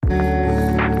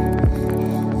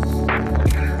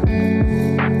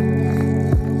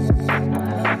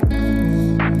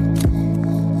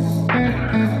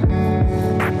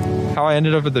How I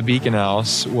ended up at the Beacon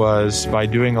House was by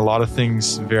doing a lot of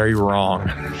things very wrong.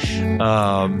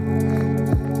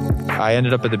 I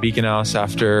ended up at the Beacon House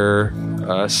after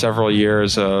several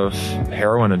years of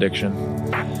heroin addiction.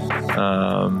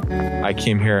 I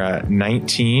came here at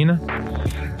 19,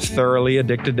 thoroughly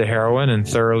addicted to heroin and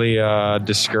thoroughly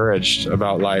discouraged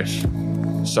about life.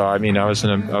 So, I mean, I was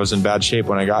in bad shape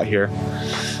when I got here.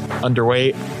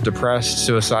 Underweight, depressed,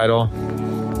 suicidal,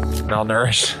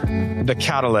 malnourished. The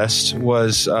catalyst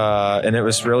was, and it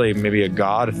was really maybe a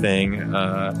God thing.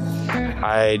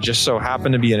 I just so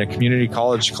happened to be in a community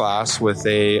college class with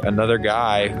another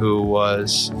guy who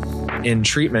was in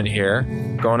treatment here,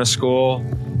 going to school,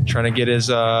 trying to get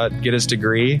his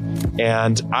degree,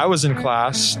 and I was in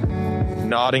class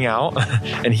nodding out,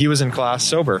 and he was in class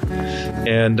sober,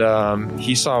 and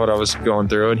he saw what I was going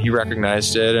through, and he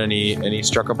recognized it, and he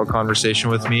struck up a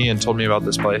conversation with me and told me about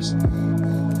this place.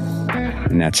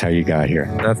 And that's how you got here.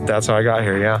 That's how I got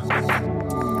here, yeah.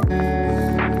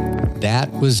 That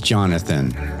was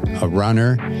Jonathan, a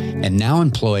runner and now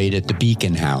employed at the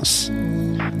Beacon House.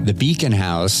 The Beacon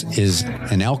House is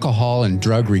an alcohol and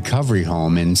drug recovery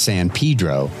home in San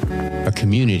Pedro, a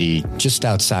community just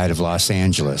outside of Los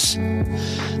Angeles.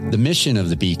 The mission of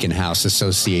the Beacon House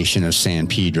Association of San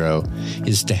Pedro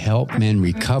is to help men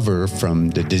recover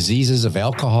from the diseases of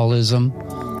alcoholism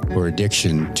or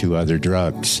addiction to other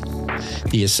drugs.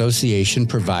 The association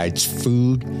provides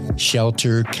food,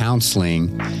 shelter,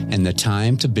 counseling, and the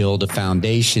time to build a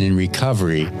foundation in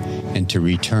recovery and to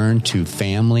return to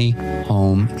family,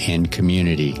 home, and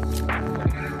community.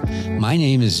 My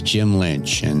name is Jim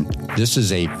Lynch, and this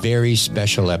is a very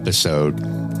special episode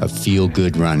of Feel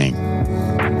Good Running.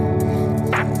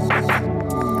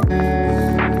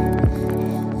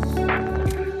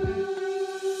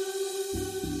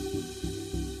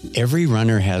 Every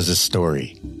runner has a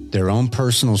story, their own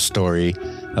personal story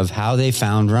of how they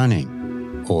found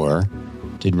running, or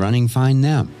did running find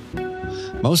them?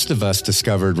 Most of us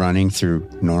discovered running through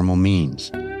normal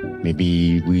means.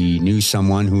 Maybe we knew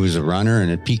someone who was a runner and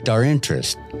it piqued our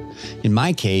interest. In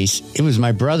my case, it was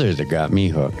my brother that got me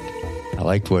hooked. I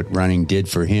liked what running did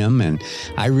for him, and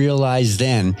I realized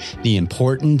then the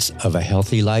importance of a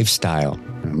healthy lifestyle.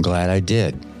 I'm glad I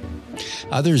did.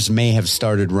 Others may have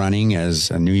started running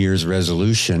as a New Year's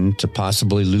resolution to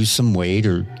possibly lose some weight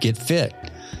or get fit.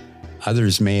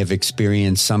 Others may have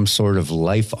experienced some sort of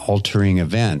life-altering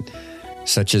event,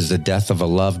 such as the death of a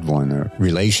loved one, a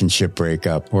relationship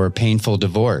breakup, or a painful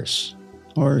divorce,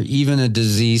 or even a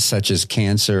disease such as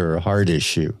cancer or a heart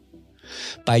issue.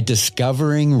 By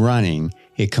discovering running,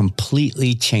 it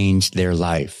completely changed their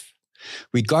life.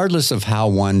 Regardless of how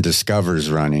one discovers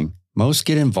running, most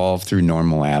get involved through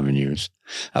normal avenues.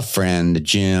 A friend, a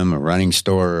gym, a running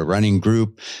store, a running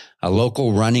group, a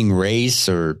local running race,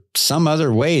 or some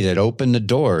other way that opened the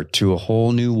door to a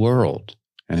whole new world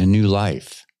and a new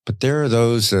life. But there are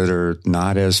those that are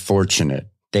not as fortunate.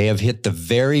 They have hit the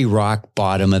very rock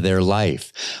bottom of their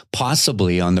life,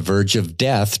 possibly on the verge of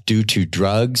death due to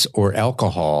drugs or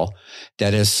alcohol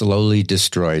that has slowly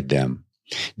destroyed them.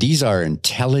 These are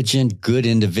intelligent, good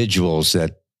individuals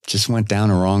that just went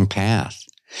down a wrong path.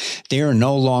 They are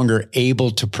no longer able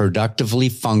to productively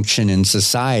function in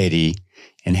society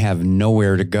and have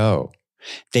nowhere to go.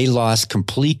 They lost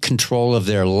complete control of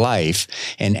their life,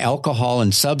 and alcohol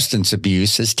and substance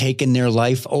abuse has taken their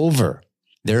life over.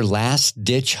 Their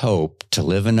last-ditch hope to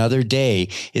live another day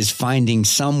is finding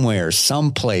somewhere,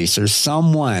 someplace, or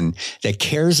someone that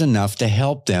cares enough to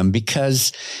help them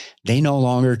because they no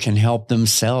longer can help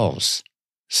themselves.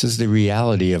 This is the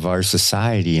reality of our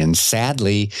society, and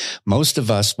sadly, most of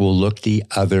us will look the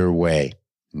other way.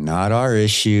 Not our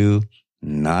issue,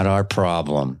 not our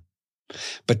problem.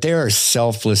 But there are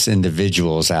selfless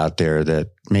individuals out there that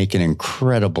make an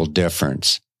incredible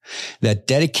difference, that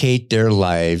dedicate their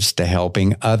lives to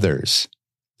helping others.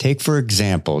 Take, for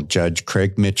example, Judge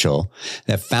Craig Mitchell,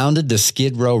 that founded the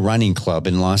Skid Row Running Club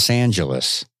in Los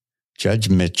Angeles. Judge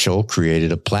Mitchell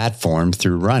created a platform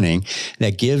through running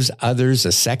that gives others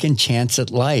a second chance at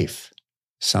life.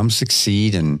 Some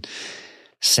succeed, and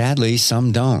sadly,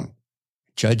 some don't.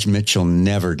 Judge Mitchell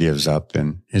never gives up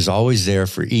and is always there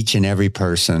for each and every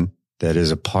person that is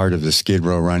a part of the Skid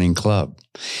Row Running Club.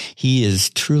 He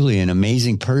is truly an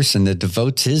amazing person that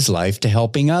devotes his life to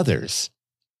helping others.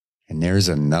 And there's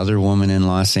another woman in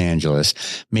Los Angeles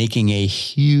making a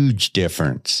huge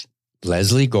difference.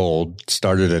 Leslie Gold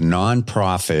started a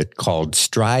nonprofit called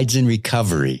Strides in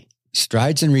Recovery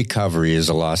Strides in Recovery is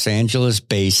a Los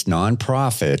Angeles-based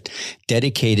nonprofit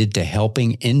dedicated to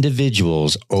helping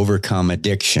individuals overcome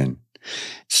addiction.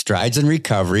 Strides in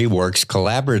Recovery works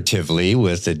collaboratively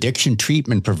with addiction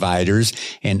treatment providers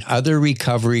and other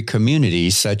recovery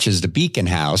communities such as the Beacon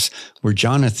House, where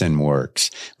Jonathan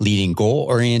works, leading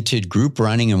goal-oriented group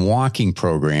running and walking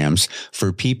programs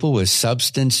for people with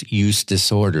substance use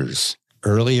disorders.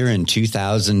 Earlier in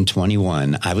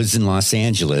 2021, I was in Los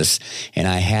Angeles and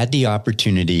I had the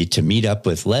opportunity to meet up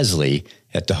with Leslie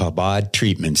at the Chabad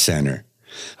Treatment Center.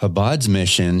 Chabad's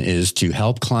mission is to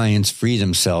help clients free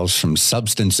themselves from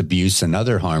substance abuse and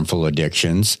other harmful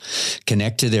addictions,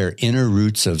 connect to their inner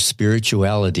roots of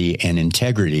spirituality and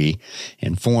integrity,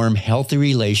 and form healthy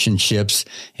relationships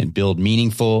and build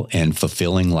meaningful and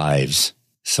fulfilling lives.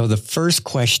 So the first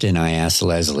question I asked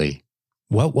Leslie,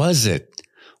 what was it?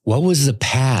 What was the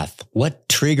path? What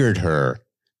triggered her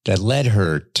that led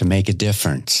her to make a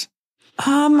difference?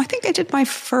 I think I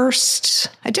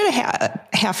did a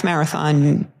half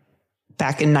marathon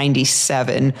back in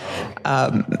 97,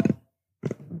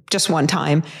 just one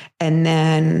time. And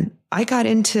then I got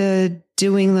into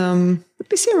doing them,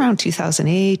 let me see, around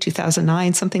 2008,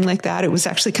 2009, something like that. It was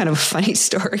actually kind of a funny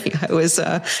story.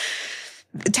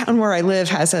 The town where I live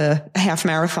has a half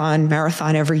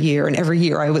marathon every year. And every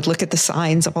year I would look at the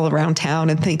signs all around town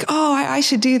and think, oh, I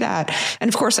should do that. And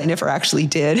of course I never actually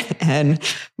did. And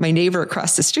my neighbor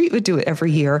across the street would do it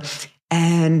every year.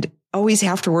 And always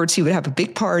afterwards, he would have a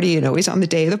big party. And always on the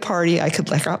day of the party, I could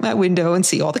look out my window and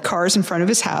see all the cars in front of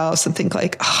his house and think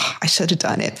like, oh, I should have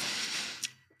done it.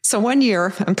 So one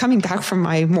year I'm coming back from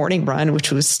my morning run,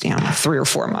 which was 3 or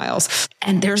 4 miles.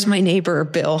 And there's my neighbor,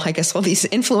 Bill. I guess all these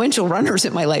influential runners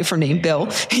in my life are named Bill.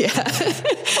 Yeah.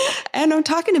 And I'm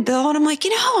talking to Bill and I'm like,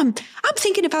 I'm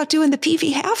thinking about doing the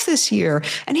PV half this year.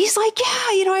 And he's like,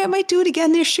 yeah, I might do it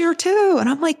again this year too. And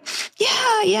I'm like,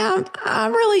 yeah,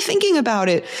 I'm really thinking about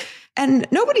it. And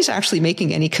nobody's actually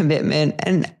making any commitment.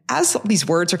 And as these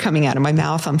words are coming out of my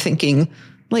mouth, I'm thinking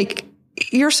like,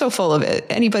 you're so full of it.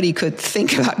 Anybody could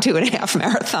think about doing a half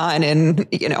marathon and,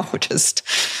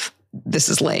 this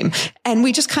is lame. And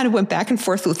we just kind of went back and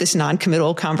forth with this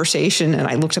non-committal conversation. And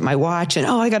I looked at my watch and,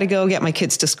 I got to go get my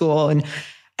kids to school.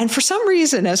 And for some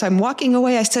reason, as I'm walking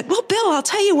away, I said, well, Bill, I'll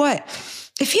tell you what,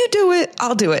 if you do it,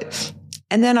 I'll do it.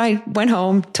 And then I went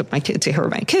home, took my kids to her,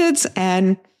 my kids,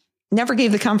 and never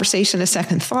gave the conversation a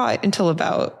second thought until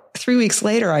about 3 weeks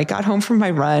later, I got home from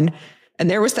my run. And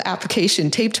there was the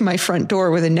application taped to my front door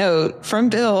with a note from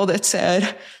Bill that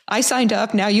said, I signed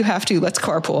up. Now you have to. Let's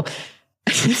carpool.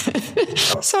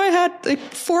 So I had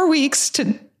 4 weeks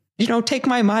to, take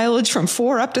my mileage from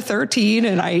 4 up to 13.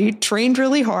 And I trained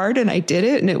really hard and I did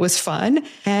it and it was fun.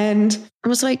 And I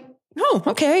was like, oh,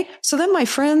 okay. So then my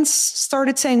friends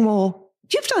started saying, well,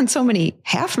 you've done so many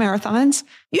half marathons.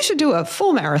 You should do a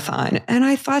full marathon. And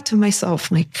I thought to myself,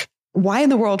 like, why in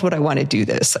the world would I want to do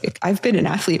this? Like, I've been an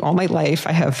athlete all my life.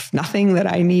 I have nothing that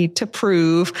I need to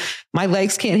prove. My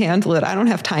legs can't handle it. I don't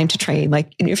have time to train.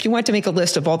 Like, if you want to make a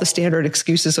list of all the standard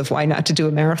excuses of why not to do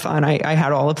a marathon, I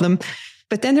had all of them.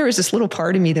 But then there was this little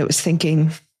part of me that was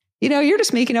thinking, you're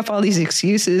just making up all these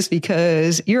excuses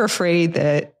because you're afraid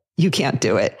that you can't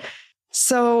do it.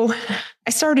 So I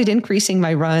started increasing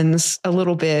my runs a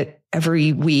little bit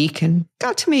every week and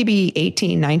got to maybe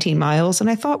 18, 19 miles. And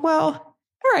I thought, well,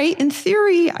 all right, in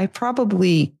theory, I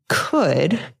probably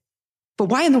could, but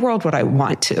why in the world would I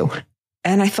want to?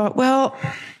 And I thought, well,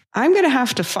 I'm going to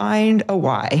have to find a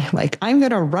why. Like, I'm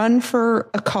going to run for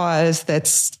a cause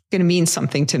that's going to mean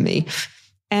something to me.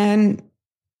 And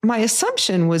my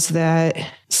assumption was that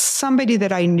somebody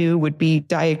that I knew would be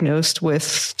diagnosed with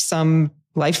some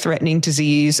life-threatening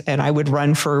disease, and I would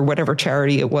run for whatever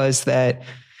charity it was that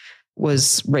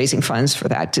was raising funds for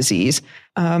that disease.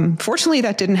 Fortunately,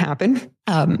 that didn't happen.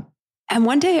 And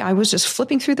one day I was just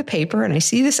flipping through the paper and I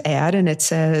see this ad and it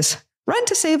says, Run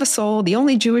to Save a Soul, the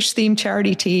only Jewish-themed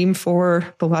charity team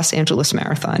for the Los Angeles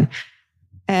Marathon.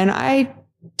 And I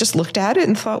just looked at it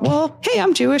and thought, well, hey,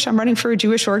 I'm Jewish. I'm running for a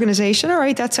Jewish organization. All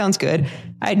right, that sounds good.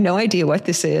 I had no idea what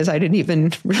this is. I didn't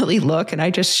even really look. And I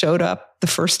just showed up the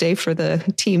first day for the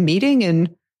team meeting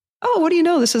and, oh, what do you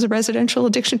know? This is a residential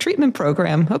addiction treatment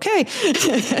program. Okay.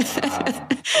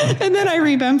 And then I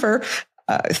remember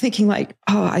thinking like,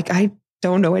 oh, I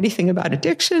don't know anything about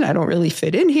addiction. I don't really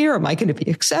fit in here. Am I going to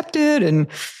be accepted? And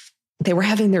they were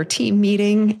having their team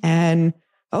meeting and,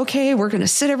 okay, we're going to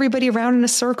sit everybody around in a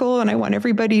circle. And I want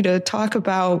everybody to talk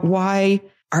about why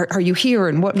are you here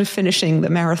and what would finishing the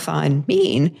marathon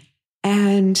mean?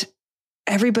 And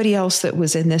everybody else that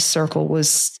was in this circle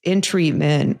was in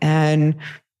treatment and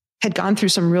had gone through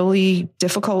some really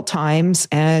difficult times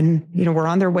and, were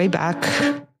on their way back.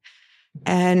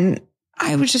 And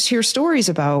I would just hear stories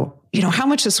about, how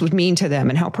much this would mean to them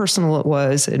and how personal it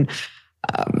was. And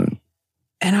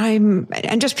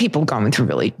just people going through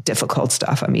really difficult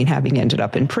stuff. I mean, having ended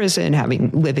up in prison,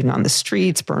 living on the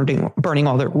streets, burning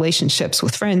all their relationships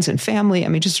with friends and family. I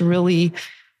mean, just really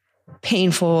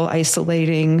painful,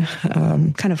 isolating,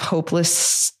 kind of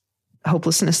hopelessness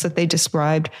that they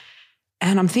described.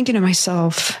 And I'm thinking to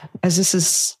myself, as this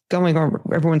is going on,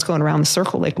 everyone's going around the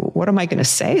circle, like, what am I going to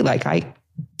say? Like, I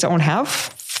don't have,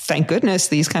 thank goodness,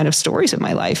 these kind of stories in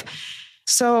my life.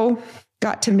 So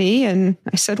got to me and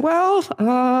I said, well,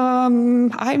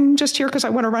 I'm just here because I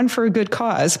want to run for a good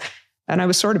cause. And I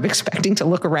was sort of expecting to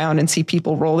look around and see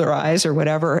people roll their eyes or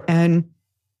whatever. And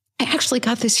I actually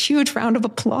got this huge round of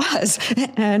applause.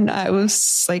 And I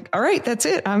was like, all right, that's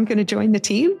it. I'm going to join the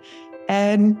team.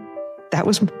 And that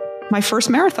was my first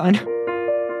marathon.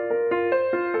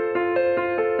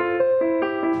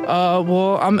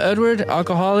 Well, I'm Edward,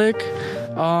 alcoholic.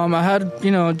 I had,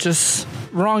 just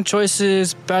wrong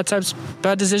choices, bad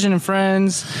decision in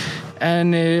friends,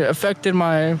 and it affected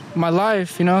my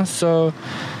life, So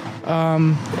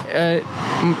it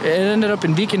ended up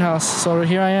in Beacon House. So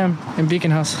here I am in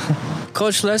Beacon House.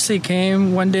 Coach Leslie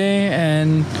came one day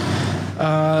and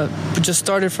just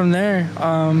started from there.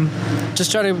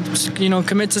 Just try to,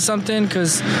 commit to something,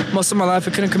 because most of my life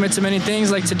I couldn't commit to many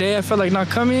things. Like today, I felt like not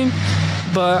coming.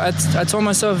 But I told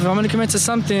myself, if I'm going to commit to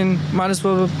something, might as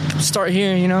well start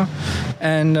here,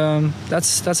 And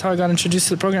that's how I got introduced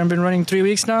to the program. I've been running 3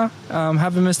 weeks now.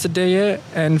 Haven't missed a day yet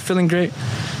and feeling great.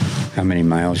 How many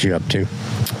miles you up to?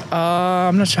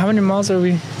 I'm not sure. How many miles are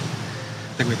we? I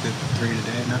think we did 3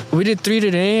 today now. We did 3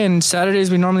 today, and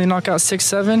Saturdays we normally knock out 6,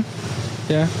 7.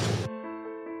 Yeah.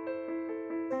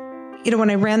 When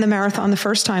I ran the marathon the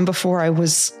first time before I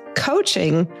was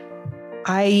coaching,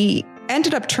 I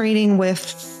ended up training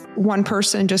with one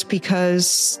person just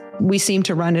because we seemed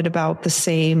to run at about the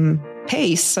same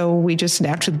pace. So we just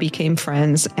naturally became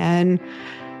friends. And,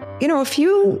 if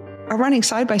you are running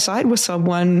side by side with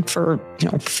someone for,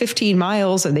 15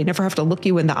 miles and they never have to look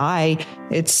you in the eye,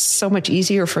 it's so much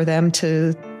easier for them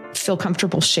to feel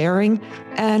comfortable sharing.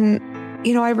 And,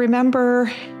 I remember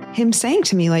him saying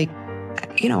to me, like,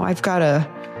 I've got a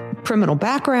criminal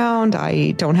background.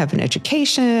 I don't have an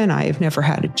education. I've never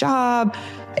had a job.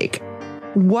 Like,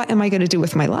 what am I going to do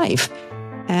with my life?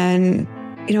 And,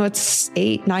 it's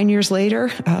 8-9 years later.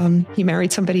 He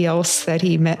married somebody else that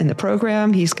he met in the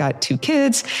program. He's got 2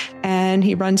 kids and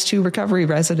he runs 2 recovery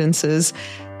residences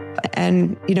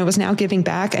and, is now giving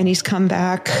back. And he's come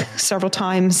back several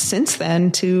times since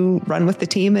then to run with the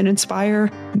team and inspire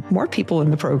more people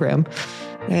in the program.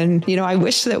 And, I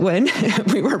wish that when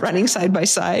we were running side by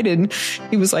side and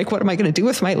he was like, what am I going to do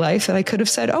with my life? And I could have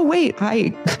said, oh, wait,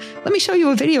 let me show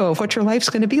you a video of what your life's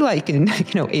going to be like in,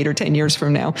 8 or 10 years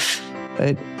from now.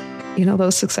 But,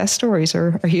 those success stories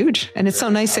are huge. And it's so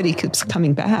nice that he keeps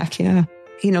coming back. Yeah.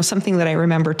 Something that I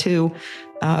remember too,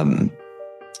 the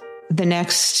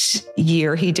next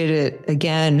year he did it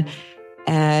again.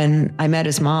 And I met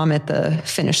his mom at the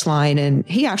finish line, and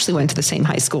he actually went to the same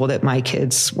high school that my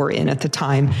kids were in at the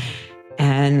time.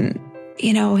 And,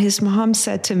 his mom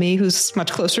said to me, who's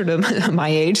much closer to my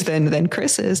age than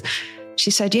Chris is,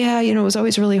 she said, yeah, it was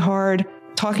always really hard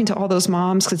talking to all those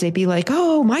moms because they'd be like,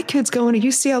 oh, my kid's going to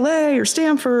UCLA or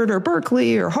Stanford or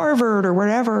Berkeley or Harvard or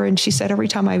wherever. And she said, every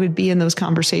time I would be in those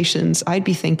conversations, I'd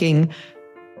be thinking,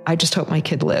 I just hope my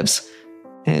kid lives.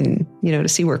 And, to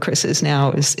see where Chris is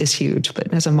now is huge.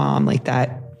 But as a mom, like,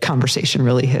 that conversation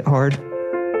really hit hard.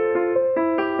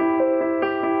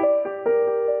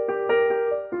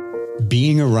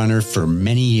 Being a runner for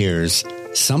many years,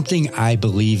 something I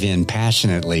believe in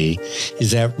passionately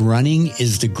is that running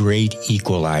is the great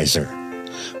equalizer.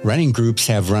 Running groups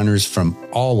have runners from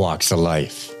all walks of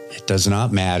life. It does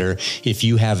not matter if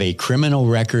you have a criminal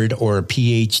record or a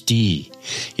PhD,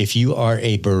 if you are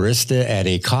a barista at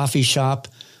a coffee shop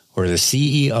or the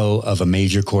CEO of a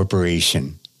major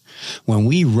corporation. When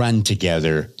we run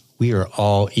together, we are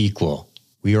all equal.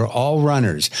 We are all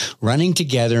runners, running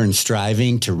together and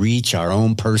striving to reach our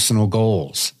own personal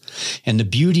goals. And the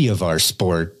beauty of our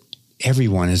sport,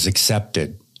 everyone is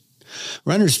accepted.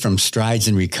 Runners from Strides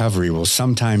in Recovery will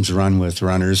sometimes run with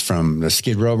runners from the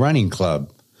Skid Row Running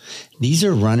Club. These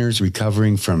are runners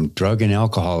recovering from drug and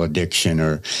alcohol addiction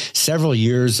or several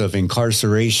years of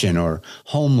incarceration or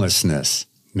homelessness.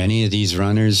 Many of these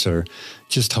runners are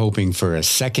just hoping for a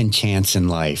second chance in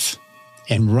life.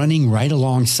 And running right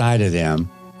alongside of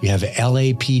them, you have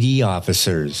LAPD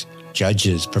officers,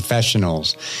 judges,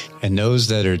 professionals, and those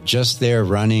that are just there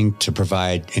running to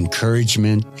provide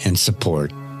encouragement and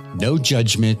support. No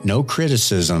judgment, no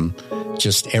criticism,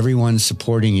 just everyone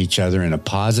supporting each other in a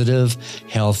positive,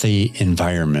 healthy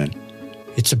environment.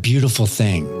 It's a beautiful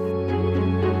thing.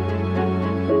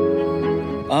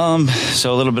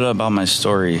 So a little bit about my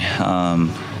story. I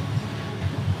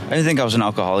didn't think I was an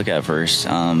alcoholic at first.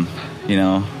 I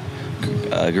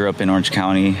grew up in Orange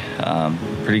County,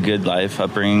 pretty good life,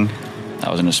 upbringing.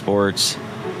 I was into sports,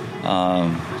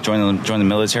 joined the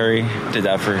military, did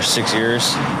that for 6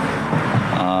 years,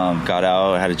 got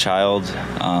out, had a child,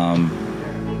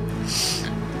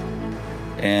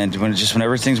 and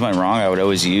whenever things went wrong, I would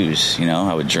always use,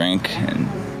 I would drink, and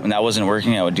when that wasn't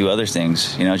working, I would do other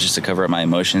things, just to cover up my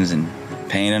emotions and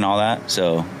pain and all that.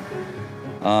 So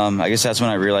I guess that's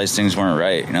when I realized things weren't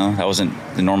right. That wasn't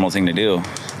the normal thing to do.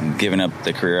 Giving up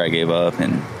the career I gave up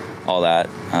and all that,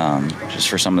 just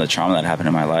for some of the trauma that happened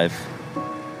in my life.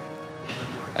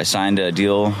 I signed a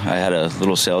deal. I had a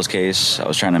little sales case. I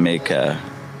was trying to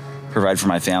provide for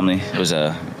my family. It was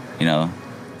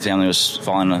family was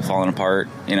falling apart,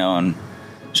 and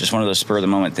just one of those spur of the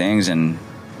moment things, and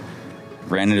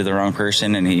ran into the wrong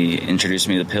person, and he introduced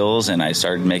me to pills, and I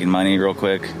started making money real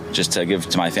quick just to give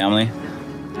to my family.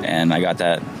 And I got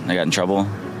in trouble.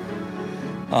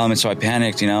 And so I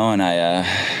panicked, and I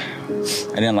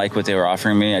didn't like what they were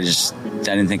offering me. I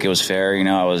didn't think it was fair. I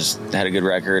had a good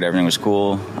record. Everything was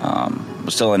cool.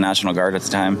 Was still in National Guard at the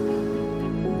time.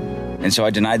 And so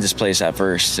I denied this place at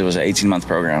first. It was an 18-month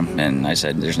program. And I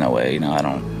said, there's no way,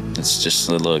 it's just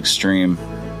a little extreme.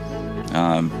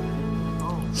 Then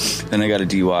I got a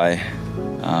DUI.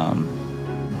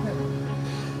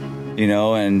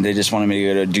 And they just wanted me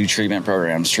to go to do treatment.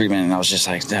 And I was just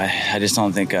like, I just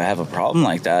don't think I have a problem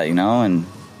like that, and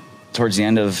towards the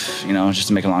end of, just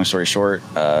to make a long story short,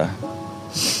 I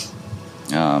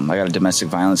got a domestic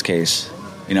violence case,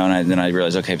 and then I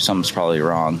realized, okay, something's probably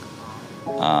wrong.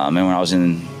 And when I was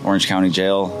in Orange County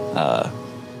Jail,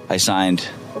 I signed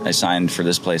for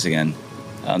this place again.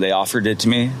 They offered it to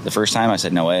me the first time. I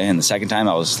said, no way. And the second time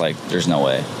I was like, there's no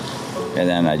way. And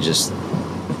then I just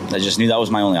knew that was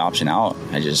my only option out.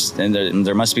 And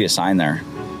there must be a sign there.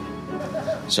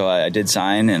 So I did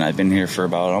sign, and I've been here for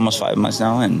about almost 5 months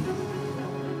now. And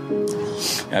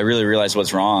I really realized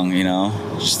what's wrong,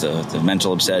 just the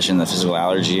mental obsession, the physical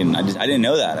allergy. And I didn't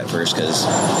know that at first, because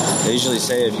they usually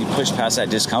say if you push past that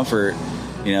discomfort,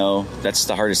 that's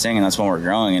the hardest thing, and that's when we're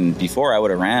growing. And before I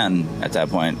would have ran at that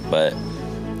point, but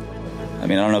I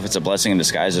don't know if it's a blessing in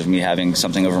disguise of me having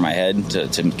something over my head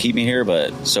to keep me here,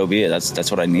 but so be it.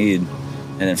 That's what I need.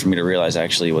 And then for me to realize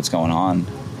actually what's going on.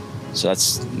 So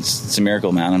it's a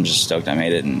miracle, man. I'm just stoked I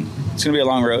made it, and it's going to be a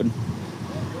long road.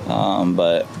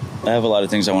 But I have a lot of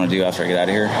things I want to do after I get out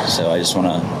of here. So I just want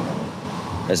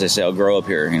to, as I say, I'll grow up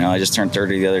here. I just turned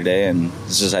 30 the other day, and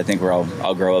this is, I think, where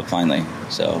I'll grow up finally.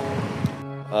 So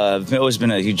I've always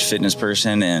been a huge fitness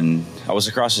person, and I was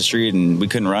across the street, and we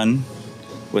couldn't run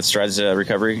with Strides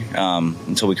Recovery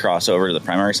until we crossed over to the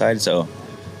primary side. So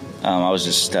I was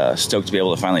just stoked to be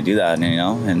able to finally do that,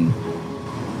 and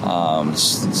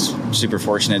it's super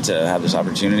fortunate to have this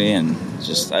opportunity, and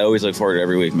I always look forward to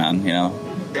every week, man.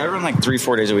 I run like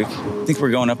 3-4 days a week. I think we're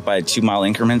going up by 2-mile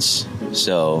increments.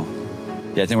 So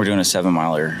yeah, I think we're doing a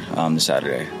 7-miler this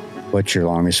Saturday. What's your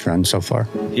longest run so far?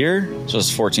 Here? So it's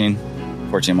 14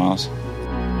 miles.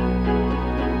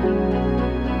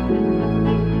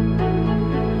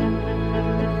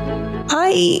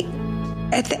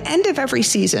 At the end of every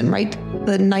season, right,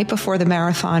 the night before the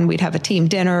marathon, we'd have a team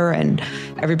dinner, and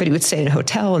everybody would stay in a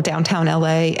hotel in downtown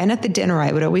LA. And at the dinner,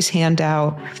 I would always hand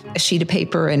out a sheet of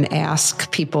paper and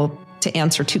ask people to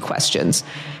answer 2 questions.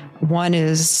 One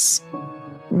is,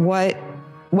 what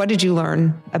did you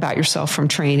learn about yourself from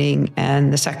training?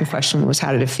 And the second question was,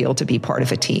 how did it feel to be part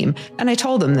of a team? And I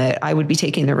told them that I would be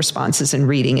taking their responses and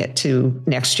reading it to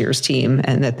next year's team,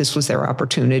 and that this was their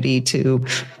opportunity to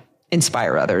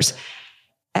inspire others.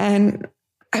 And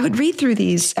I would read through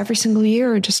these every single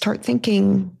year and just start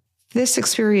thinking, this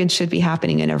experience should be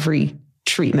happening in every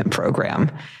treatment program.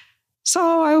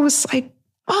 So I was like,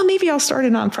 well, maybe I'll start a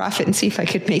nonprofit and see if I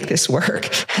could make this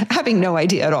work, having no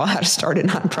idea at all how to start a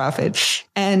nonprofit.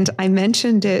 And I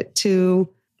mentioned it to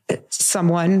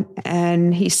someone,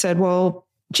 and he said, well,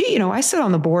 gee, I sit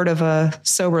on the board of a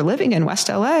sober living in West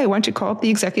LA. Why don't you call up the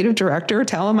executive director,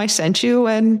 tell him I sent you,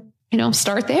 and,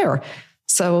 start there.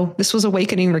 So this was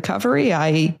Awakening Recovery.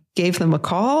 I gave them a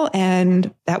call,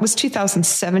 and that was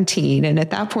 2017. And at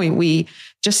that point, we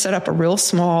just set up a real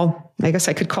small, I guess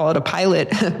I could call it a pilot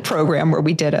program, where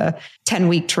we did a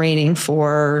 10-week training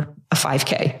for a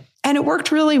 5K. And it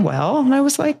worked really well. And I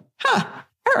was like, all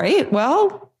right,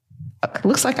 well,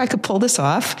 looks like I could pull this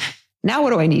off. Now what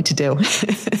do I need to do?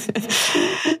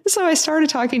 So I started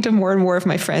talking to more and more of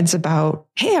my friends about,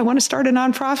 hey, I want to start a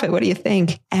nonprofit. What do you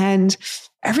think? And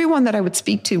everyone that I would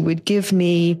speak to would give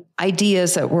me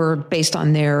ideas that were based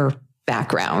on their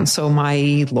background. So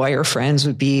my lawyer friends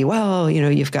would be, well,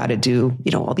 you've got to do,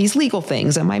 all these legal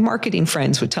things. And my marketing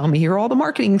friends would tell me, here are all the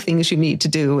marketing things you need to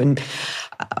do. And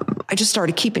I just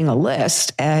started keeping a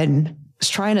list and was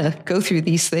trying to go through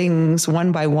these things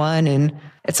one by one. And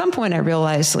at some point I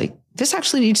realized, like, this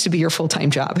actually needs to be your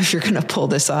full-time job if you're going to pull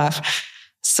this off.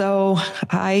 So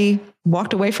I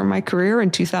walked away from my career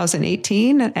in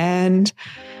 2018, and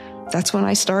that's when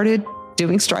I started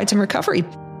doing Strides in Recovery.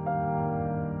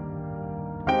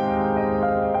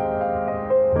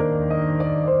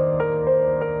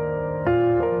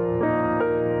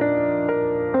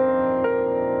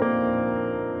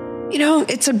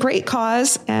 It's a great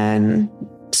cause, and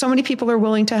so many people are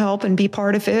willing to help and be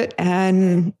part of it.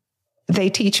 And they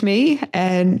teach me,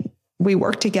 and we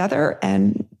work together,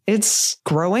 and it's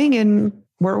growing, and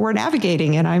we're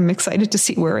navigating, and I'm excited to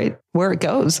see where it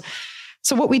goes.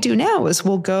 So what we do now is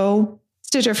we'll go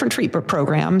to different treatment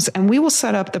programs, and we will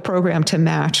set up the program to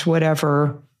match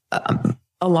whatever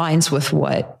aligns with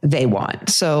what they want.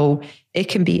 So it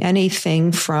can be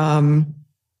anything from,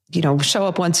 show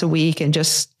up once a week and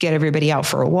just get everybody out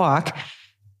for a walk.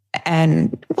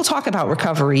 And we'll talk about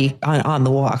recovery on the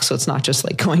walk. So it's not just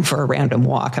like going for a random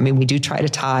walk. I mean, we do try to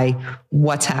tie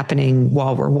what's happening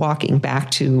while we're walking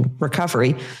back to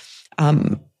recovery.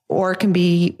 Or it can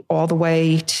be all the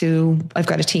way to, I've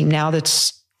got a team now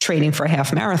that's training for a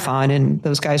half marathon, and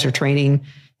those guys are training,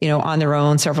 on their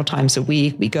own several times a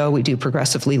week. We do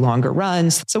progressively longer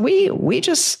runs. So we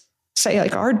just say,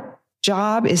 like, our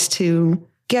job is to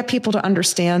get people to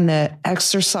understand that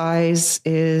exercise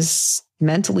is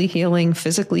mentally healing,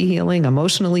 physically healing,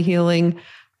 emotionally healing.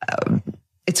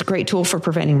 It's a great tool for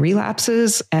preventing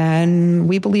relapses. And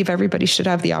we believe everybody should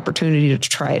have the opportunity to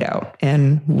try it out.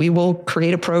 And we will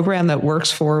create a program that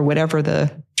works for whatever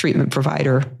the treatment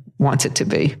provider wants it to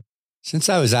be. Since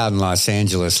I was out in Los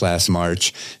Angeles last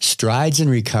March, Strides in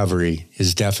Recovery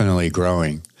is definitely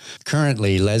growing.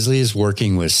 Currently, Leslie is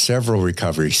working with several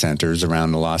recovery centers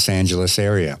around the Los Angeles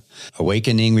area.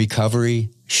 Awakening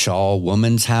Recovery, Shaw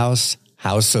Woman's House,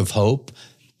 House of Hope,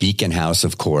 Beacon House,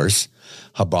 of course,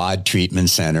 Chabad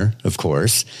Treatment Center, of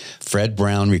course, Fred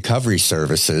Brown Recovery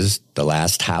Services, The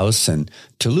Last House, and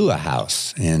Tallulah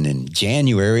House. And in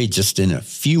January, just in a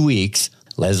few weeks,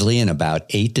 Leslie and about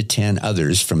 8 to 10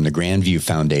 others from the Grandview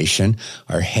Foundation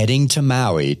are heading to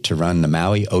Maui to run the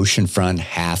Maui Oceanfront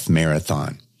Half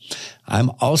Marathon. I'm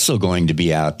also going to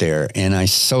be out there, and I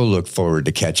so look forward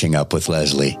to catching up with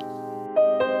Leslie.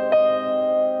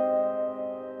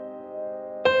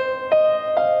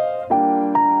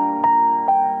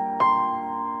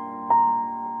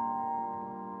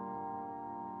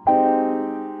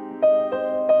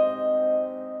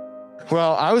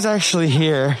 Well, I was actually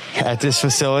here at this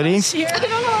facility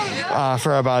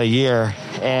for about a year,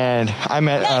 and I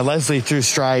met Leslie through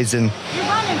Strides, and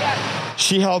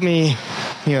she helped me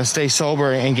stay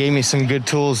sober and gave me some good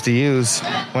tools to use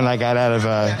when I got out of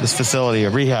this facility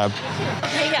of rehab.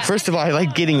 First of all, I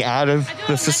like getting out of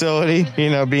the facility,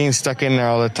 being stuck in there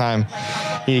all the time.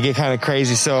 You get kind of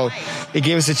crazy. So it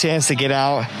gave us a chance to get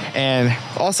out and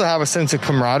also have a sense of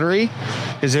camaraderie,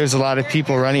 because there's a lot of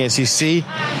people running, as you see.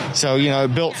 So,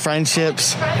 it built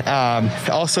friendships,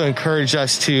 also encouraged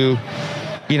us to,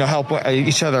 help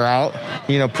each other out,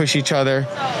 push each other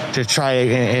to try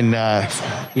and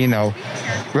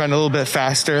run a little bit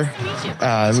faster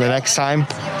the next time.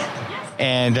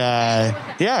 And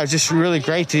it's just really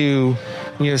great to,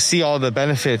 see all the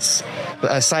benefits,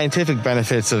 scientific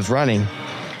benefits of running,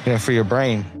 for your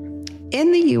brain.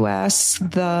 In the U.S.,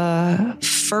 the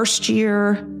first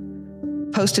year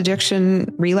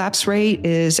post-addiction relapse rate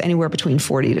is anywhere between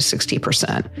 40 to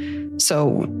 60%. So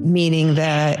meaning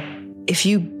that if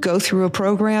you go through a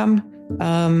program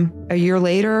a year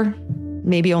later,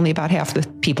 maybe only about half the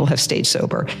people have stayed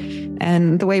sober.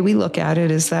 And the way we look at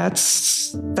it is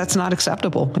that's not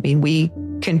acceptable. I mean, we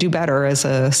can do better as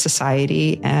a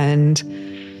society,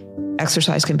 and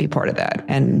exercise can be part of that.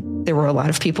 And there were a lot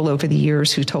of people over the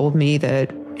years who told me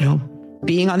that,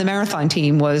 being on the marathon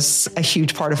team was a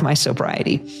huge part of my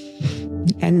sobriety.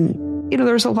 And,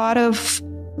 there's a lot of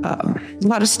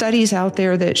studies out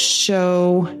there that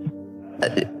show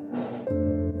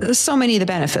so many of the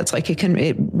benefits. Like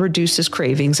it reduces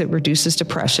cravings, it reduces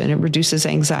depression, it reduces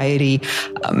anxiety.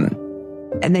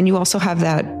 And then you also have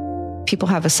that people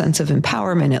have a sense of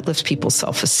empowerment. It lifts people's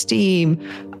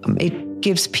self-esteem. It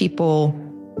gives people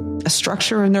a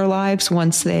structure in their lives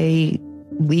once they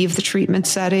leave the treatment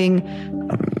setting.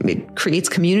 It creates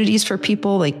communities for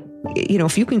people. Like,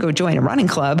 if you can go join a running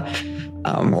club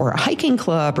or a hiking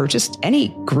club or just any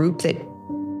group that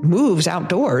moves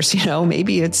outdoors,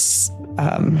 maybe it's,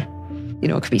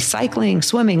 it could be cycling,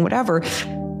 swimming, whatever.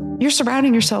 You're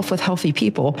surrounding yourself with healthy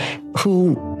people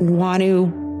who want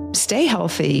to stay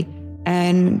healthy,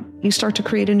 and you start to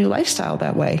create a new lifestyle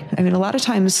that way. I mean, a lot of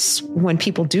times when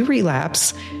people do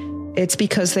relapse, it's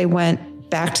because they went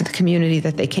back to the community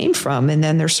that they came from, and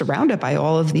then they're surrounded by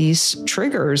all of these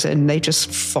triggers and they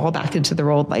just fall back into their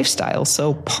old lifestyle.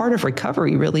 So part of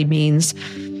recovery really means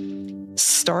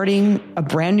starting a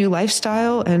brand new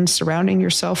lifestyle and surrounding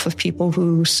yourself with people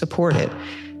who support it.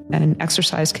 And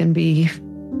exercise can be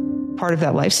part of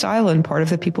that lifestyle and part of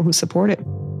the people who support it.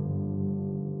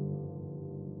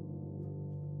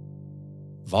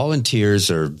 Volunteers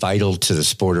are vital to the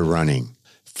sport of running.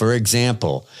 For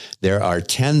example, there are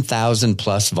 10,000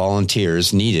 plus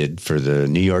volunteers needed for the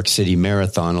New York City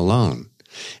Marathon alone.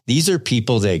 These are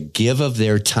people that give of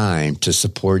their time to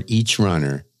support each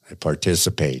runner that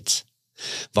participates.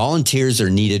 Volunteers are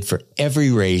needed for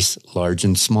every race, large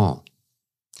and small.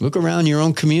 Look around your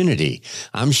own community.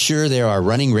 I'm sure there are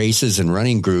running races and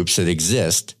running groups that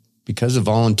exist because of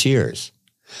volunteers.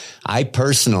 I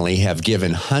personally have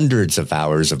given hundreds of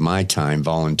hours of my time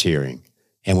volunteering.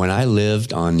 And when I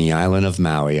lived on the island of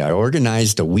Maui, I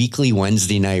organized a weekly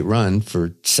Wednesday night run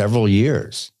for several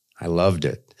years. I loved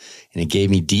it. And it gave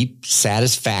me deep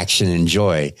satisfaction and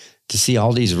joy to see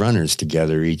all these runners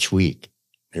together each week.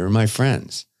 They were my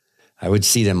friends. I would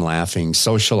see them laughing,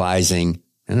 socializing,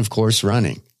 and of course,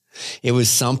 running. It was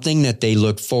something that they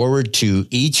looked forward to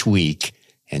each week,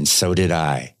 and so did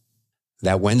I.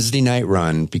 That Wednesday night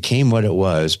run became what it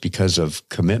was because of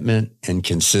commitment and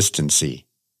consistency.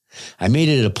 I made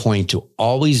it a point to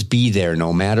always be there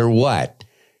no matter what,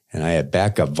 and I had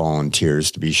backup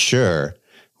volunteers to be sure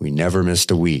we never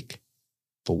missed a week.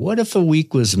 But what if a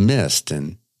week was missed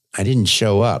and I didn't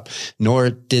show up, nor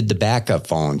did the backup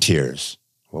volunteers?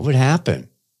 What would happen?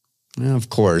 Well, of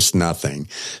course, nothing.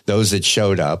 Those that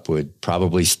showed up would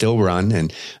probably still run,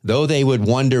 and though they would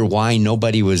wonder why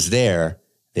nobody was there,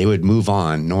 they would move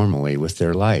on normally with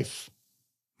their life.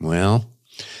 Well,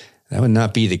 that would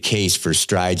not be the case for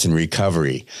Strides in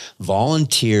Recovery.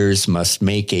 Volunteers must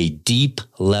make a deep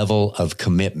level of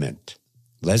commitment.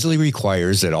 Leslie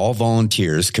requires that all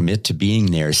volunteers commit to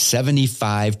being there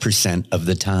 75% of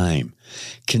the time.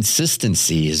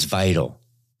 Consistency is vital.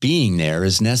 Being there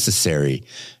is necessary.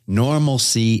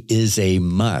 Normalcy is a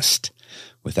must.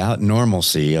 Without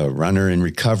normalcy, a runner in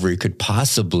recovery could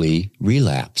possibly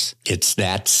relapse. It's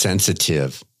that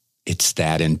sensitive. It's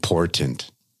that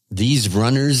important. These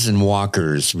runners and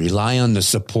walkers rely on the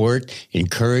support,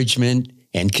 encouragement,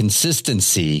 and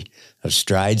consistency of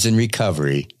Strides in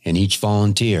Recovery and each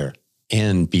volunteer.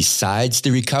 And besides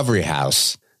the Recovery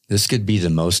House, this could be the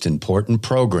most important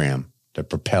program that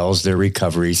propels their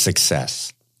recovery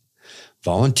success.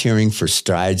 Volunteering for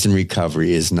Strides in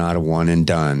Recovery is not a one and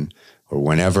done or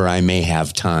whenever I may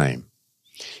have time.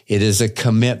 It is a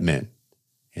commitment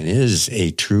and is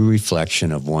a true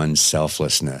reflection of one's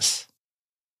selflessness.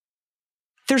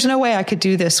 There's no way I could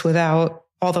do this without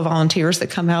all the volunteers that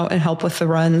come out and help with the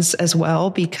runs as well,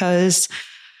 because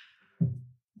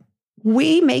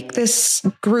we make this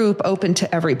group open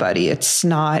to everybody. It's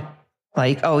not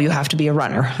like, oh, you have to be a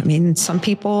runner. I mean, some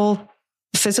people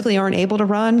physically aren't able to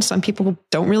run. Some people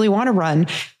don't really want to run,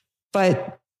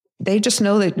 but they just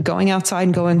know that going outside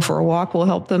and going for a walk will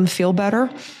help them feel better.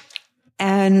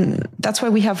 And that's why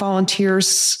we have volunteers,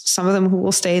 some of them who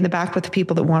will stay in the back with the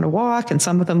people that want to walk, and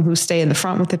some of them who stay in the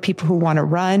front with the people who want to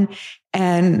run.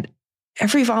 And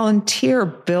every volunteer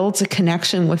builds a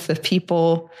connection with the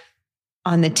people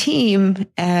on the team.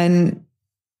 And,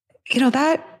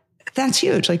 that's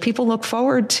huge. Like, people look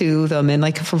forward to them. And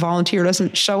like, if a volunteer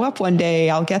doesn't show up one day,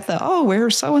 I'll get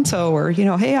where's so-and-so? Or,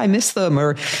 hey, I miss them.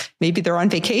 Or maybe they're on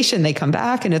vacation. They come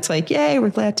back and it's like, yay, we're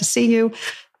glad to see you.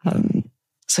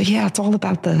 So yeah, it's all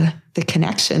about the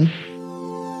connection.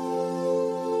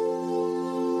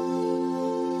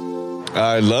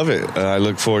 I love it. I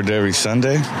look forward to every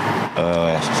Sunday.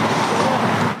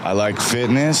 I like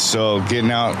fitness, so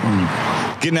getting out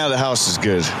of the house is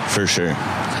good for sure.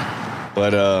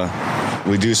 But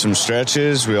we do some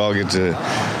stretches. We all get to.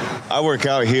 I work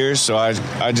out here, so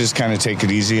I just kind of take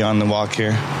it easy on the walk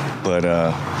here. But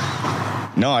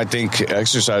no, I think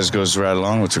exercise goes right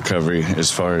along with recovery as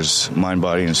far as mind,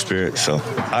 body, and spirit. So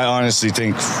I honestly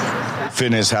think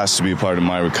fitness has to be part of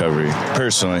my recovery,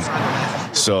 personally.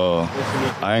 So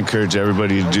I encourage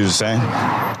everybody to do the same.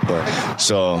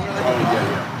 So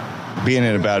being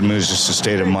in a bad mood is just a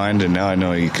state of mind, and now I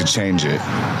know you can change it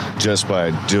just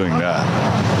by doing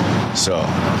that. So,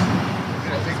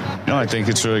 no, I think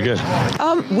it's really good.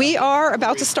 We are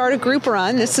about to start a group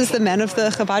run. This is the men of the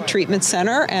Chabad Treatment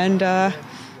Center, and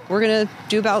we're going to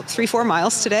do about 3-4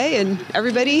 miles today, and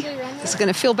everybody is going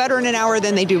to feel better in an hour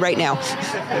than they do right now.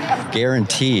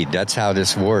 Guaranteed. That's how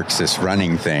this works, this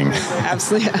running thing.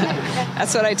 Absolutely.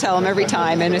 That's what I tell them every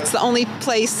time. And it's the only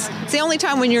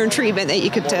time when you're in treatment that you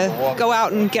could go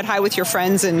out and get high with your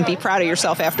friends and be proud of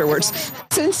yourself afterwards.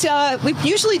 Since we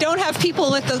usually don't have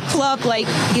people at the club,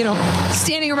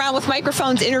 standing around with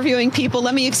microphones interviewing people,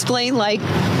 let me explain,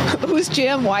 who's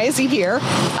Jim? Why is he here?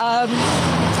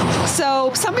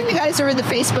 So some of you guys are in the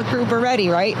Facebook group already,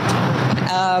 right?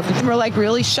 And we're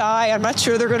really shy. I'm not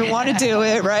sure they're going to want to do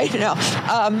it, right? No.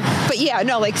 But yeah,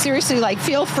 no, seriously,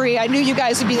 feel free. I knew you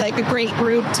guys would be a great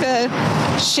group to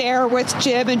share with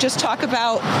Jim and just talk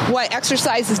about what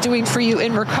exercise is doing for you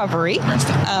in recovery.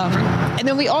 And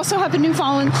then we also have a new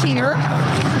volunteer.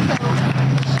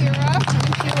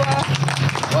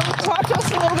 Talk to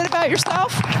us a little bit about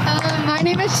yourself. My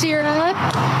name is Shira,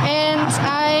 and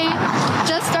I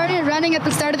just started running at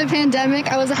the start of the pandemic.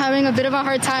 I was having a bit of a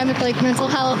hard time with mental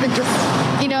health and just,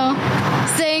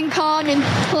 staying calm and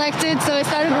collected. So I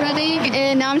started running,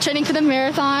 and now I'm training for the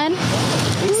marathon.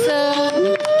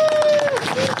 So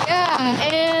yeah,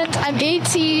 and I'm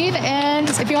 18, and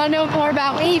if you want to know more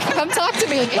about me, come talk to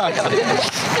me. All right.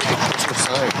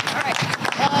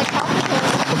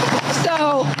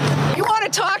 So you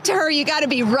want to talk to her, you got to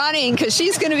be running because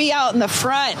she's going to be out in the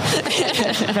front.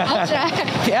 I'll try.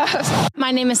 Yeah.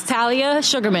 My name is Talia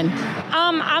Sugarman.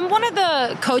 I'm one of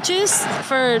the coaches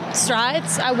for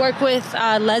Strides. I work with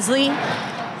Leslie.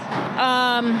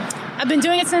 I've been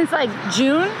doing it since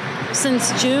June.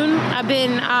 Since June, I've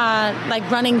been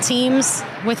running teams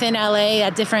within LA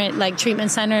at different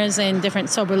treatment centers and different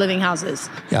sober living houses.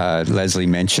 Leslie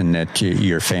mentioned that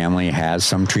your family has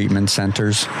some treatment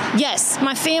centers. Yes,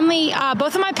 my family,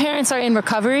 both of my parents are in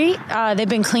recovery. They've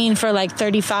been clean for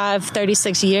 35,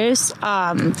 36 years.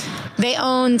 They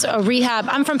owned a rehab.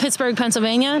 I'm from Pittsburgh,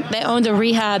 Pennsylvania. They owned a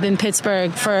rehab in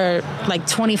Pittsburgh for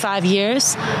 25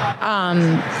 years.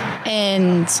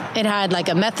 And it had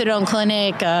a methadone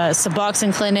clinic, a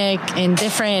Suboxone clinic, and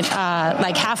different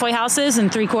halfway houses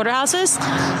and three-quarter houses. So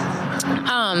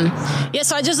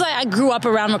I grew up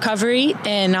around recovery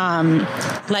and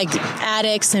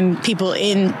addicts and people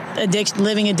in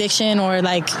living addiction or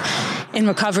in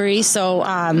recovery. So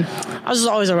I was just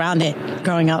always around it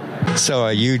growing up. So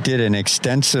you did an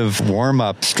extensive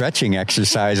warm-up stretching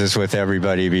exercises with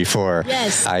everybody before.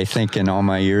 Yes. I think in all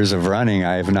my years of running,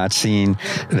 I have not seen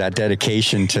that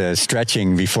dedication to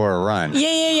stretching before a run.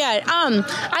 Yeah.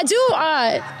 I do.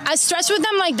 I stretch with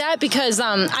them like that because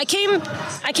I came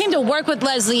to work with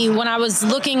Leslie when I was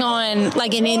looking on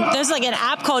there's an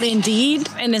app called Indeed,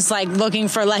 and it's looking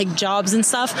for jobs and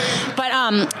stuff. But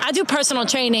I do personal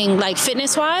training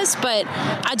fitness-wise, but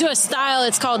I do a style.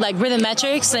 It's called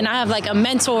Rhythmetrics, and I have a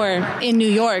mentor in New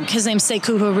York. His name's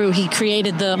Sekou Haru. He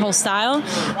created the whole style,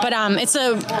 but it's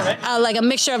a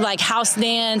mixture of house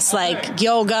dance,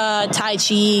 yoga, tai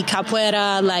chi,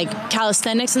 capoeira,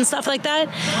 calisthenics and stuff like that.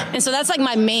 And so that's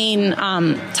my main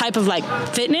type of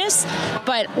fitness.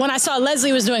 But when I saw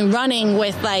Leslie was doing running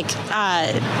with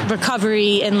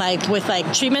recovery and with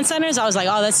treatment centers, I was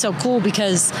oh, that's so cool,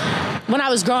 because when I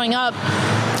was growing up,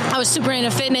 I was super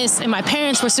into fitness, and my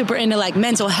parents were super into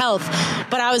mental health.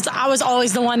 But I was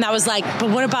always the one that was but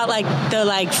what about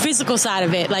the physical side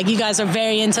of it? You guys are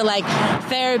very into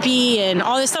therapy and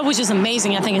all this stuff, which is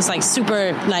amazing. I think it's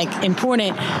super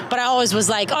important. But I always was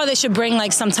oh, they should bring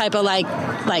some type of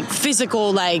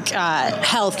physical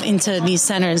health into these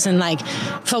centers and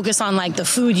focus on the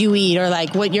food you eat or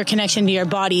what your connection to your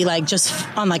body just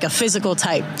on a physical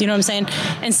type. You know what I'm saying?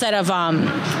 Instead of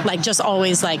just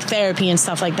always therapy and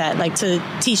stuff like that. To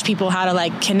teach people how to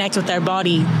connect with their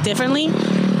body differently.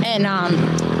 And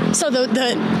so the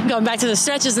going back to the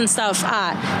stretches and stuff,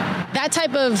 that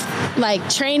type of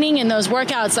training and those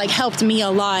workouts helped me a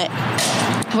lot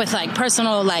with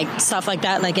personal stuff like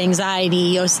that,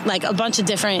 anxiety or a bunch of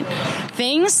different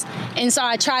things. And so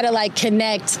I try to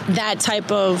connect that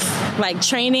type of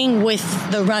training with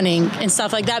the running and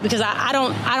stuff like that, because I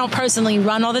don't personally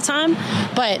run all the time,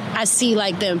 but I see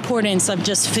the importance of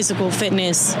just physical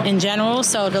fitness in general.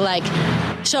 So to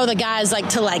show the guys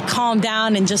to calm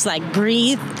down and just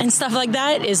breathe and stuff like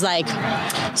that is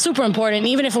super important,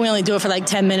 even if we only do it for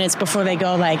 10 minutes before they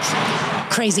go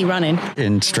crazy running.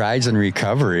 In Strides and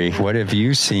Recovery, what have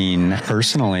you seen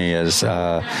personally as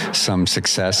some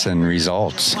success and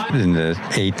results in the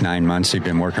 8-9 months you've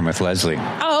been working with Leslie?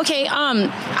 Oh, okay.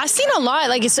 I've seen a lot.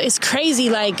 Like it's crazy.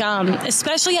 Like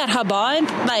especially at Chabad,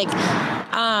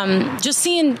 like just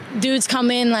seeing dudes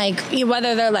come in, like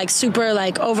whether they're like super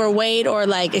like overweight or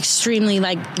like extremely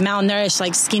like malnourished,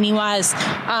 like skinny wise,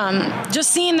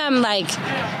 just seeing them like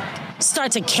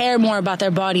start to care more about their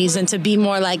bodies and to be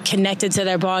more like connected to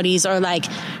their bodies, or like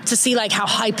to see like how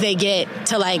hype they get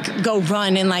to like go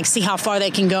run and like see how far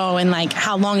they can go and like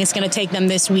how long it's going to take them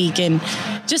this week. And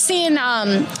just seeing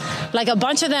like a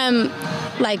bunch of them,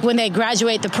 like when they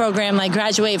graduate the program, like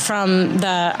graduate from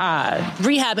the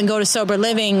rehab and go to sober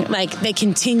living, like they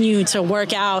continue to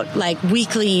work out like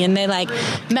weekly, and they like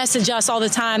message us all the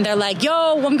time. They're like,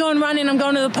 yo, I'm going running, I'm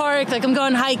going to the park, like I'm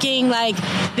going hiking, like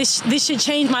this should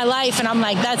change my life. And I'm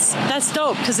like, that's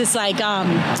dope, because it's like yeah,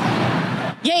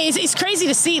 it's crazy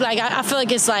to see. Like I feel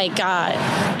like it's like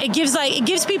it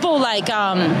gives people like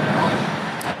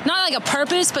not like a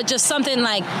purpose, but just something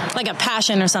like a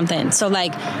passion or something. So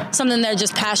like something they're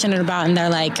just passionate about, and they're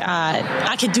like,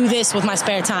 I could do this with my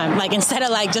spare time. Like instead of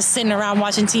like just sitting around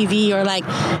watching TV or like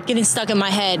getting stuck in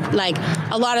my head. Like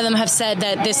a lot of them have said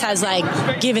that this has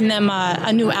like given them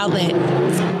a new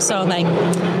outlet. So like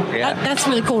that's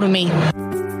really cool to me.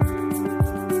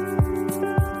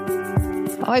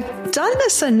 I've done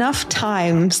this enough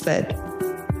times that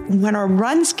when our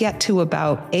runs get to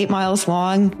about 8 miles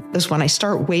long is when I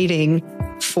start waiting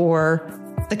for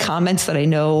the comments that I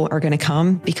know are going to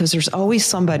come, because there's always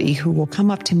somebody who will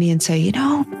come up to me and say, you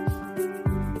know,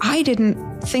 I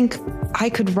didn't think I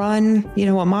could run, you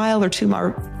know, a mile or 2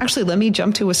 miles. Actually, let me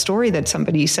jump to a story that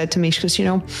somebody said to me. She goes, you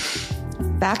know,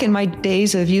 back in my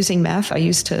days of using meth, I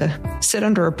used to sit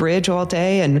under a bridge all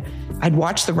day and I'd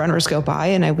watch the runners go by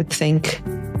and I would think,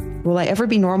 will I ever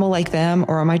be normal like them?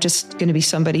 Or am I just going to be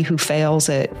somebody who fails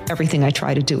at everything I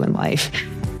try to do in life?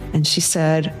 And she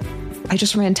said, I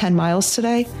just ran 10 miles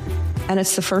today, and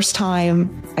it's the first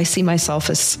time I see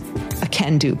myself as a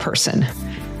can-do person.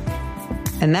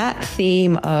 And that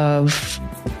theme of,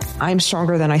 I'm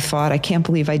stronger than I thought, I can't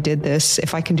believe I did this,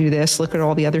 if I can do this, look at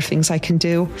all the other things I can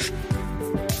do,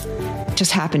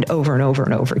 just happened over and over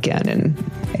and over again.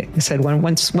 And I said,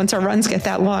 once our runs get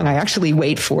that long, I actually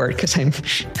wait for it, because I'm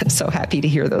so happy to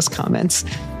hear those comments.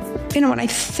 You know, when I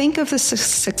think of the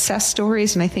success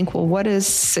stories and I think, well, what does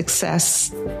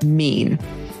success mean?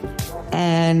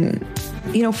 And,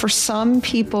 you know, for some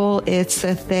people, it's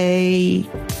that they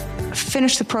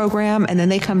finish the program and then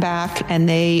they come back and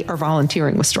they are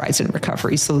volunteering with Strides and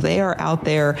Recovery. So they are out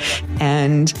there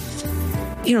and,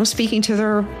 you know, speaking to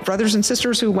their brothers and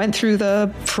sisters who went through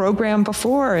the program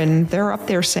before, and they're up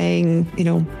there saying, you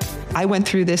know, I went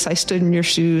through this, I stood in your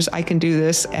shoes, I can do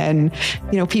this. And,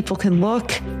 you know, people can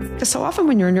look, because so often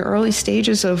when you're in your early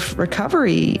stages of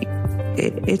recovery,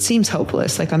 it seems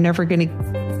hopeless, like I'm never going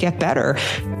to get better.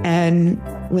 And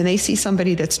when they see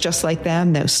somebody that's just like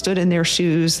them, that stood in their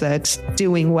shoes, that's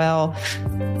doing well,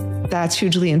 that's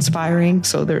hugely inspiring.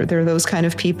 So they're those kind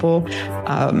of people.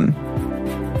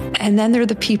 And then there are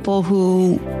the people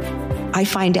who I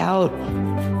find out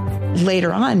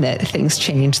later on that things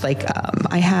changed. Like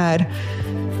I had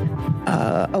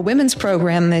a women's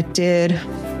program that did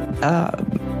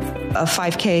a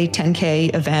 5K,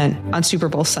 10K event on Super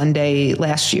Bowl Sunday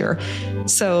last year.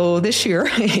 So this year,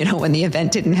 you know, when the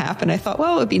event didn't happen, I thought,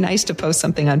 well, it would be nice to post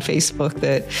something on Facebook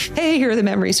that, hey, here are the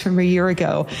memories from a year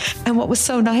ago. And what was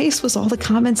so nice was all the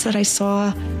comments that I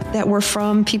saw that were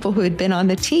from people who had been on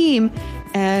the team.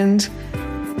 And,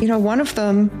 you know, one of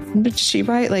them, what did she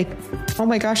write? Like, oh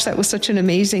my gosh, that was such an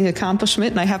amazing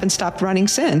accomplishment, and I haven't stopped running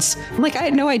since. I'm like, I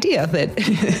had no idea that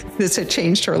this had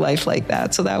changed her life like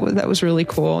that. So that was really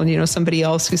cool. And, you know, somebody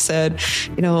else who said,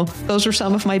 you know, those are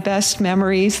some of my best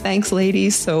memories. Thanks,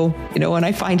 ladies. So, you know, when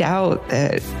I find out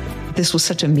that this was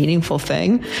such a meaningful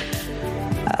thing,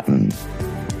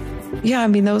 yeah, I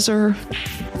mean, those are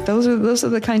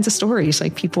the kinds of stories.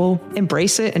 Like, people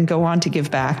embrace it and go on to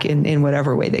give back in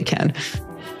whatever way they can.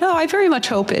 No, I very much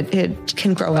hope it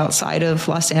can grow outside of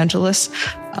Los Angeles.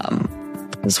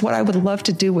 Because what I would love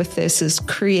to do with this is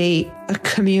create a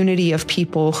community of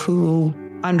people who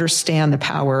understand the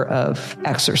power of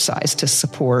exercise to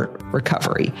support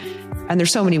recovery. And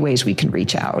there's so many ways we can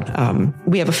reach out.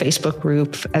 We have a Facebook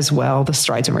group as well, the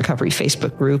Strides and Recovery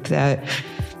Facebook group, that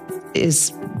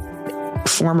is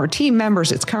former team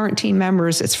members, it's current team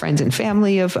members, it's friends and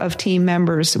family of team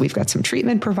members. We've got some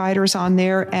treatment providers on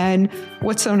there. And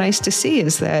what's so nice to see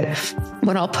is that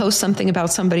when I'll post something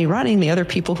about somebody running, the other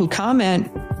people who comment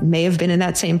may have been in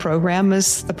that same program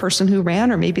as the person who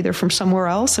ran, or maybe they're from somewhere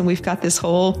else. And we've got this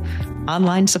whole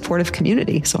online supportive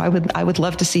community. So I would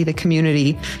love to see the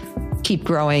community keep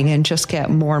growing and just get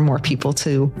more and more people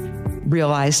to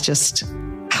realize just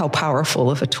how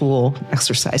powerful of a tool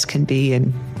exercise can be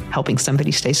in helping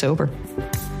somebody stay sober.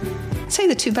 I'd say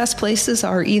the two best places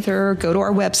are either go to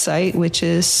our website, which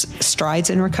is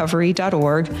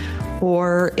stridesinrecovery.org,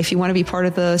 or if you want to be part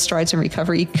of the Strides in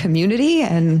Recovery community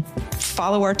and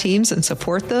follow our teams and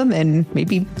support them and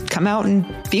maybe come out and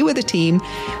be with a team,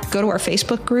 go to our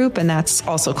Facebook group, and that's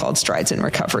also called Strides in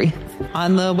Recovery.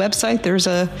 On the website, there's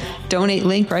a donate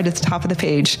link right at the top of the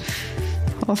page.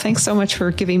 Well, thanks so much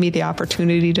for giving me the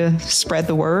opportunity to spread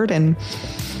the word and,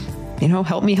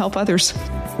 help me help others.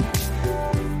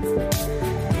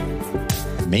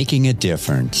 Making a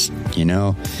difference.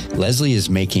 Leslie is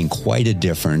making quite a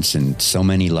difference in so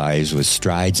many lives with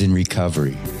Strides in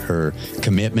Recovery. Her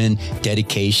commitment,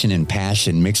 dedication, and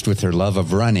passion mixed with her love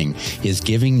of running is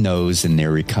giving those in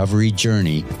their recovery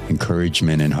journey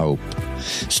encouragement and hope.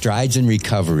 Strides in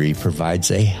Recovery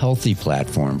provides a healthy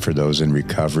platform for those in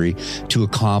recovery to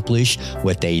accomplish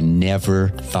what they never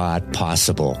thought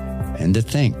possible. And to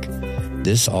think,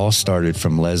 this all started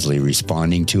from Leslie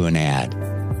responding to an ad.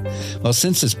 Well,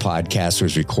 since this podcast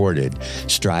was recorded,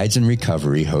 Strides in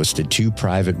Recovery hosted 2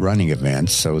 private running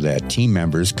events so that team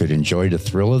members could enjoy the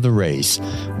thrill of the race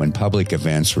when public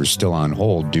events were still on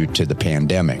hold due to the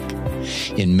pandemic.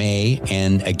 In May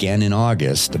and again in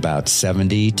August, about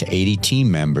 70 to 80 team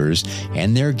members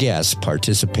and their guests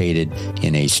participated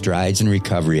in a Strides in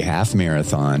Recovery half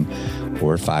marathon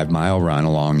or 5-mile run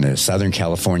along the Southern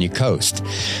California coast.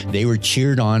 They were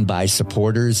cheered on by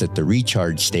supporters at the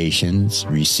recharge stations,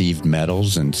 received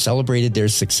medals, and celebrated their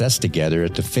success together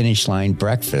at the finish line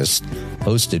breakfast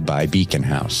hosted by Beacon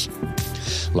House.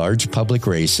 Large public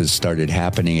races started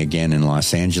happening again in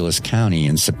Los Angeles County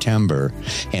in September,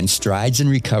 and Strides in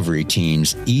Recovery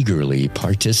teams eagerly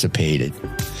participated.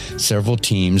 Several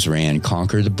teams ran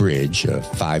Conquer the Bridge, a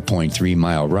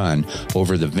 5.3-mile run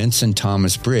over the Vincent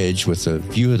Thomas Bridge with a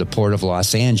view of the Port of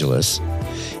Los Angeles.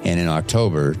 And in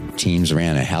October, teams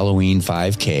ran a Halloween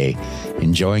 5K,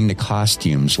 enjoying the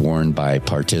costumes worn by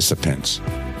participants.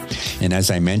 And as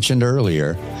I mentioned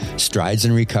earlier, Strides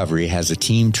in Recovery has a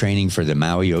team training for the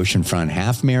Maui Oceanfront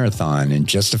Half Marathon in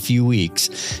just a few weeks,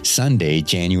 Sunday,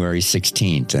 January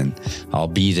 16th. And I'll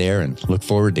be there and look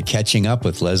forward to catching up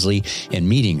with Leslie and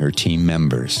meeting her team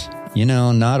members.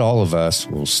 Not all of us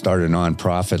will start a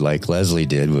nonprofit like Leslie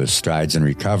did with Strides in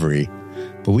Recovery,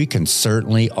 but we can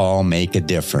certainly all make a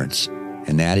difference,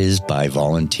 and that is by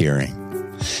volunteering.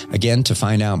 Again, to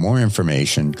find out more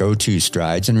information, go to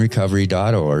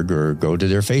stridesinrecovery.org or go to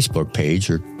their Facebook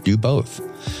page or do both.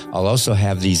 I'll also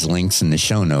have these links in the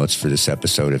show notes for this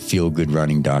episode at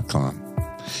feelgoodrunning.com.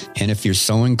 And if you're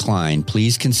so inclined,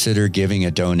 please consider giving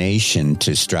a donation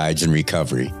to Strides in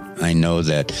Recovery. I know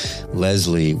that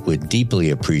Leslie would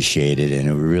deeply appreciate it, and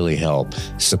it would really help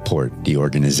support the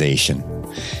organization.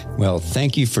 Well,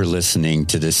 thank you for listening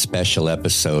to this special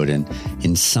episode, and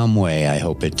in some way, I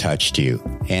hope it touched you.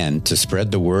 And to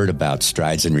spread the word about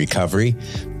Strides in Recovery,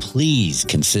 please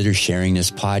consider sharing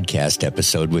this podcast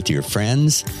episode with your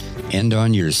friends and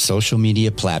on your social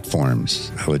media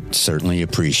platforms. I would certainly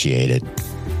appreciate it.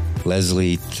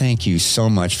 Leslie, thank you so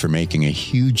much for making a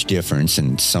huge difference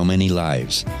in so many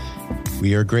lives.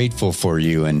 We are grateful for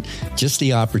you, and just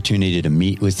the opportunity to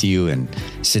meet with you and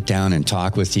sit down and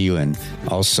talk with you and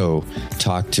also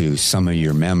talk to some of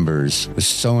your members was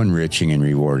so enriching and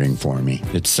rewarding for me.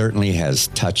 It certainly has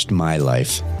touched my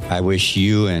life. I wish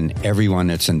you and everyone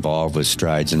that's involved with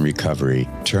Strides in Recovery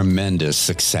tremendous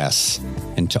success.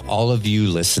 And to all of you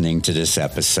listening to this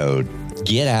episode,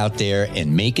 get out there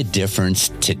and make a difference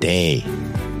today.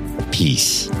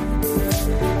 Peace.